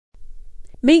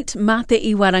Meet Mate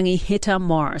Iwarangi Heta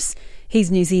Morris. He's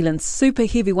New Zealand's super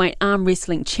heavyweight arm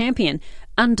wrestling champion,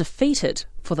 undefeated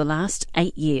for the last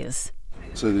 8 years.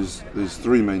 So there's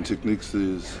three main techniques.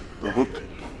 There's the hook,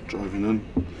 driving in,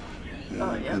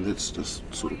 and that's just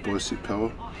sort of bicep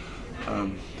power.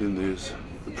 Then there's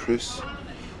the press,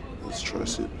 that's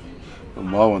tricep. But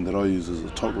my one that I use is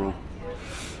a top roll.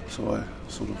 So I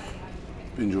sort of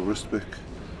bend your wrist back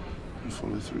and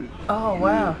follow through. Oh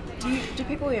wow! Do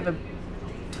people ever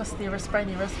twist their wrist, sprain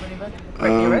their wrist, whatever?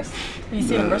 Break their wrist? Have you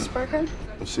seen a wrist broken?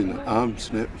 I've seen an arm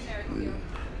snap. Yeah.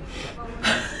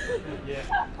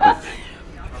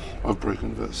 I've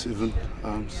broken about 7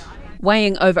 arms.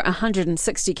 Weighing over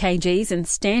 160 kgs and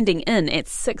standing in at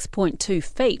 6.2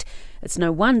 feet, it's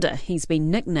no wonder he's been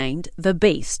nicknamed the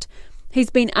Beast. He's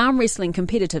been arm wrestling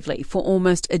competitively for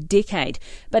almost a decade,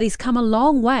 but he's come a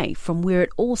long way from where it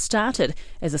all started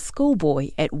as a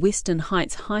schoolboy at Western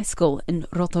Heights High School in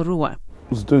Aotearoa. I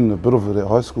was doing a bit of it at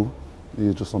high school,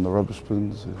 just on the rubbish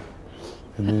bins.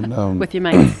 And then, with your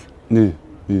mates? Yeah.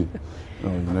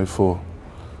 For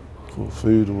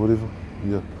food or whatever,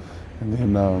 yeah. And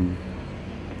then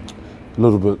a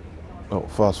little bit,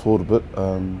 fast forward a bit,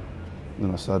 then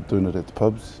I started doing it at the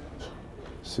pubs.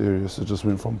 Serious, it just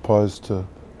went from pies to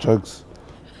jugs,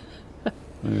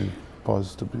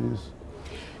 pies to beers.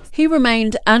 He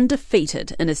remained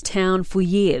undefeated in his town for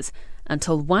years,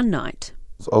 until one night.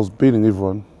 I was beating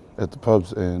everyone at the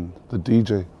pubs, and the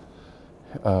DJ,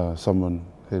 someone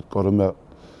had got him out,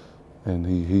 and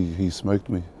he smoked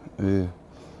me, yeah.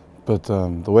 But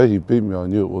the way he beat me, I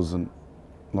knew it wasn't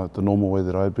like the normal way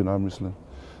that I had been arm wrestling.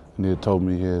 And he had told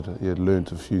me he had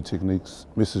learned a few techniques.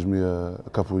 Messaged me a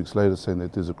couple of weeks later saying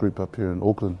that there's a group up here in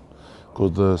Auckland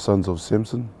called the Sons of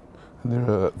Samson,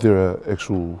 and they're an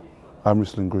actual arm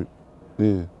wrestling group,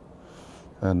 yeah.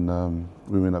 And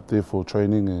we went up there for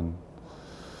training, and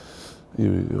we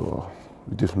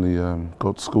definitely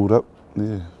got schooled up,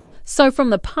 yeah. So from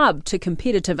the pub to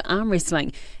competitive arm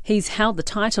wrestling, he's held the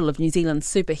title of New Zealand's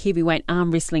super heavyweight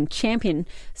arm wrestling champion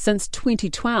since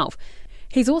 2012.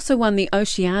 He's also won the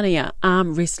Aotearoa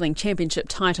Arm Wrestling Championship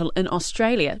title in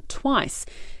Australia twice.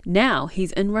 Now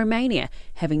he's in Romania,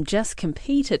 having just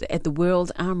competed at the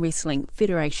World Armwrestling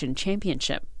Federation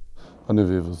Championship. I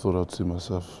never ever thought I'd see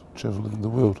myself travelling the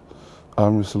world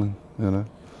arm wrestling,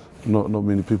 Not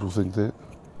many people think that.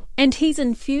 And he's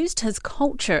infused his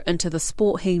culture into the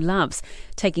sport he loves,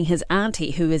 taking his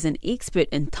auntie, who is an expert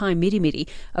in Thai mirimiri,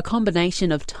 a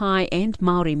combination of Thai and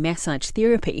Māori massage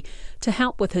therapy, to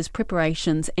help with his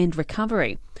preparations and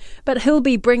recovery. But he'll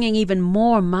be bringing even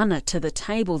more mana to the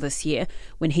table this year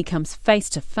when he comes face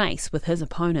to face with his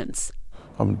opponents.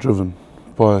 I'm driven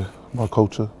by my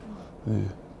culture. Yeah.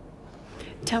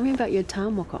 Tell me about your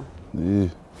tāmoko. Yeah,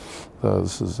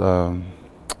 this is my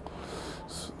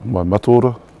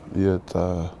matora. Yeah,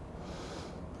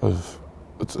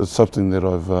 it's something that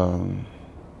I've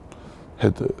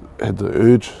had the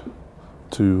urge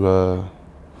to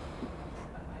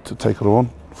take it on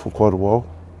for quite a while.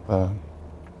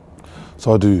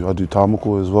 So I do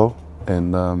tāmoko as well,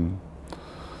 and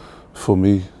for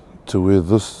me to wear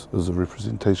this is a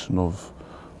representation of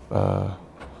my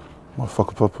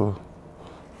whakapapa,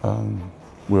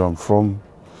 where I'm from,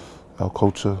 our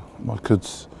culture, my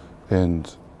kids,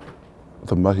 and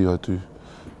the mahi I do.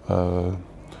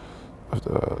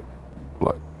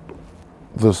 Like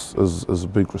this is a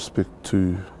big respect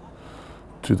to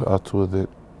the atua that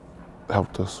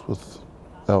helped us with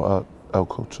our art, our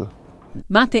culture.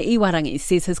 Mate Iwarangi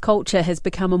says his culture has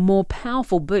become a more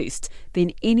powerful boost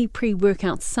than any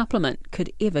pre-workout supplement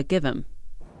could ever give him.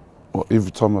 Well,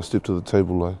 every time I step to the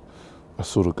table, I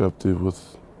sort of go up there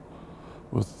with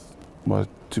my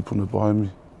tupuna behind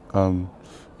me,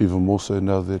 even more so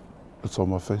now that it's on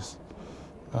my face.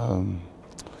 How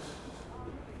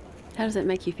does it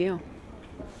make you feel?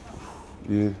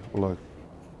 Yeah, like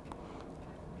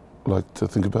to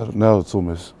think about it now, it's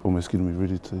almost getting me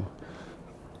ready to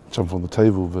jump on the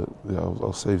table, but yeah,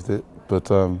 I'll save that. But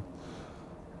I'm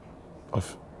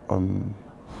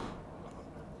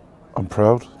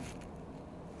proud.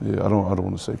 Yeah, I don't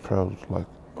want to say proud like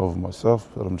of myself,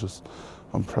 but I'm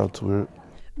proud to wear it.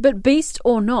 But beast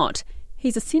or not,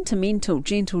 he's a sentimental,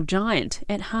 gentle giant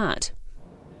at heart.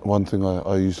 One thing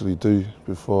I usually do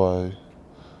before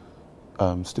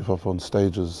I step up on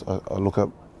stage is I look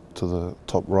up to the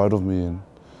top right of me, and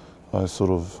I sort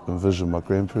of envision my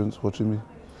grandparents watching me.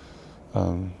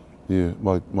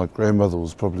 My grandmother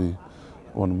was probably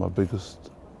one of my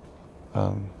biggest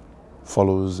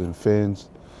followers and fans.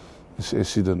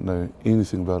 She didn't know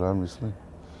anything about arm wrestling,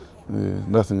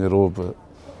 nothing at all, but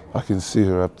I can see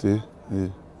her up there.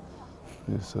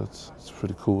 Yeah, so it's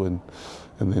pretty cool. And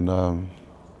then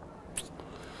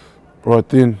right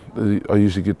then, I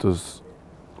usually get this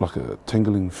like a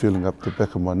tingling feeling up the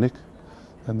back of my neck,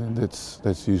 and then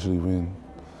that's usually when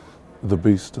the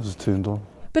beast is turned on.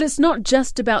 But it's not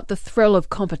just about the thrill of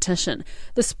competition.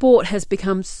 The sport has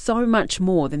become so much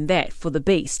more than that for the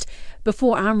beast.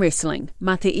 Before arm wrestling,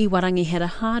 Mate Iwarangi had a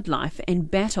hard life and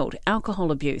battled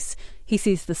alcohol abuse. He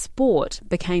says the sport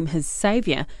became his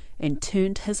saviour and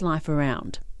turned his life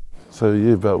around. So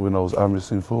yeah, about when I was arm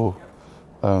wrestling for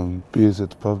beers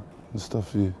at the pub and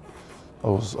stuff, yeah, I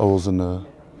was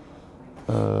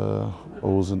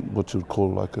in what you'd call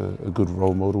like a good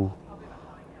role model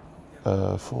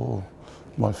for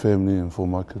my family and for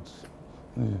my kids,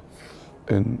 yeah.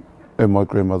 And my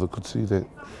grandmother could see that.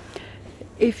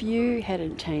 If you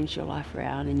hadn't changed your life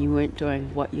around and you weren't doing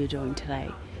what you're doing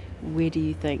today, where do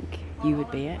you think you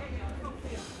would be at?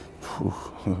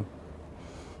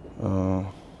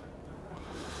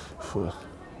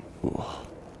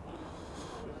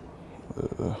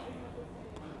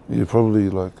 Yeah, probably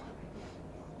like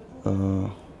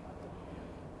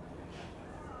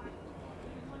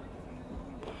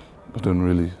I don't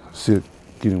really see it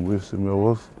getting worse than where I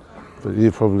was, but yeah,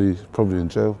 probably in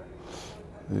jail.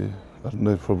 Yeah, I don't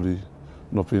know, probably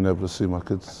not being able to see my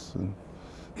kids. And,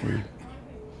 yeah.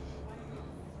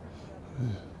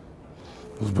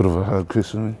 It was a bit of a hard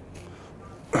question.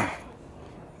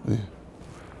 Yeah,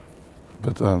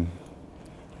 but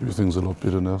everything's a lot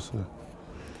better now.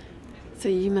 So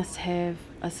you must have,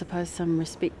 I suppose, some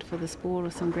respect for the sport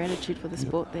or some gratitude for the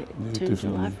sport that turned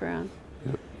your life around.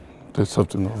 Yeah. That's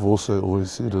something I've also always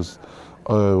said is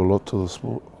I owe a lot to the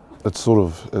sport. It sort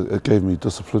of, it gave me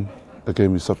discipline. It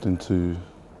gave me something to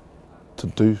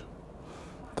do.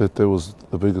 That was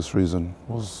the biggest reason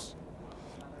was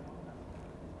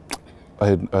I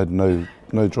had no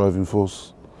driving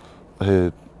force. I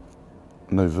had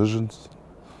no visions,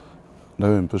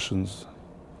 no ambitions.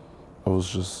 I was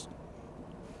just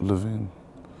living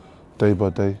day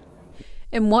by day.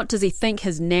 And what does he think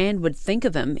his nan would think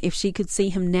of him if she could see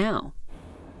him now?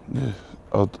 Yeah,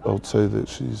 I'd say that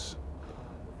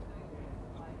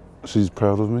she's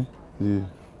proud of me. Yeah.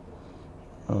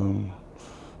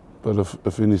 But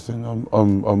if anything,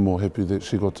 I'm more happy that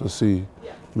she got to see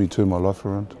me turn my life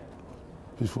around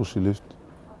before she left.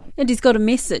 And he's got a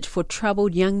message for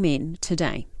troubled young men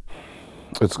today.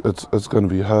 It's going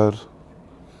to be hard,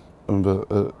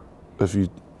 but if you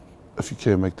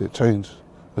can make that change,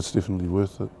 it's definitely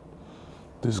worth it.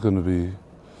 There's going to be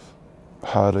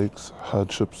heartaches,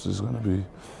 hardships. There's going to be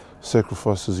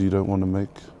sacrifices you don't want to make,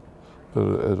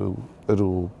 but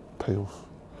it'll pay off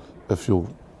if you're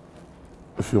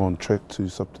on track to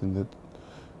something that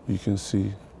you can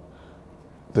see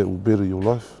that will better your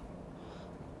life.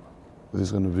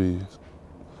 It's going to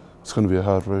be a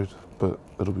hard road, but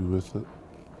it'll be worth it.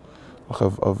 Like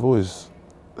I've always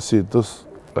said this.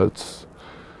 It's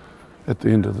at the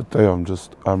end of the day, I'm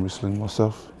just arm wrestling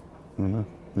myself, you know.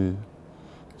 Yeah.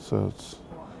 So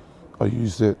I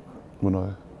use that when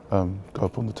I go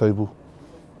up on the table.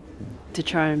 To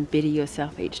try and better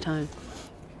yourself each time.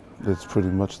 That's pretty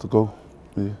much the goal.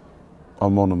 Yeah.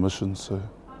 I'm on a mission, so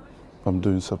I'm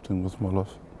doing something with my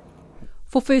life.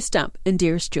 For First Up,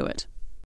 Indira Stewart.